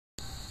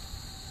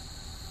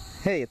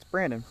Hey, it's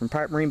Brandon from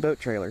Pirate Marine Boat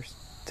Trailers.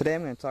 Today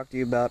I'm going to talk to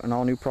you about an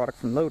all-new product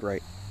from Load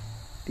Rite,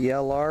 the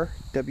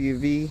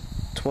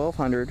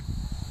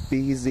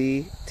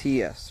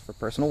LR-WV1200BZTS for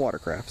personal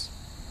watercrafts.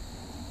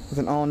 With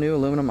an all-new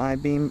aluminum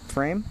I-beam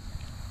frame,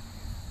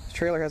 this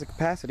trailer has a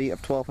capacity of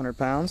 1,200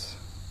 pounds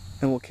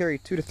and will carry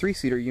 2 to 3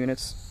 seater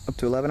units up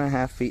to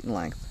 11.5 feet in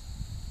length.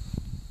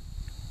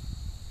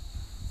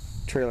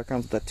 The trailer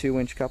comes with a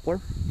 2-inch coupler,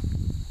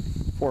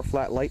 4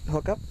 flat light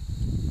hookup,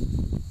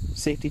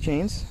 safety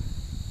chains,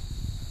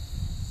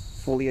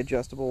 fully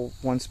adjustable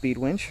 1-speed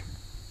winch,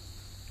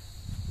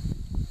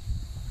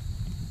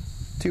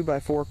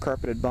 2x4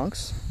 carpeted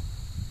bunks,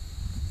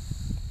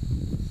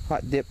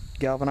 hot dip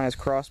galvanized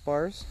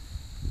crossbars,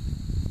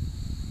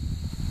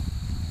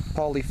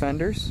 poly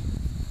fenders,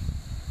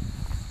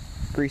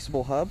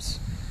 greasable hubs,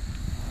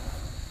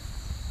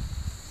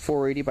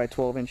 480 by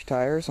 12-inch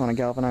tires on a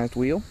galvanized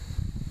wheel,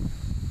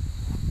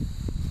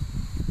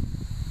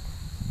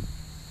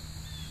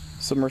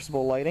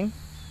 submersible lighting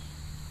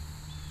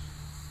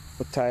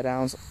with tie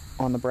downs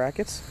on the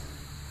brackets,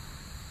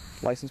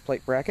 license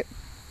plate bracket,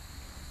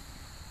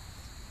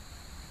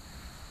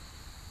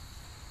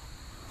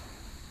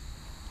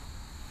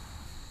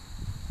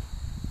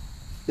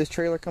 this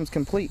trailer comes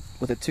complete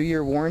with a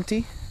 2-year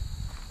warranty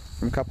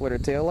from coupler to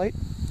tail light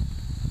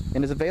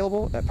and is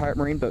available at Pirate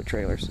Marine Boat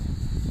Trailers.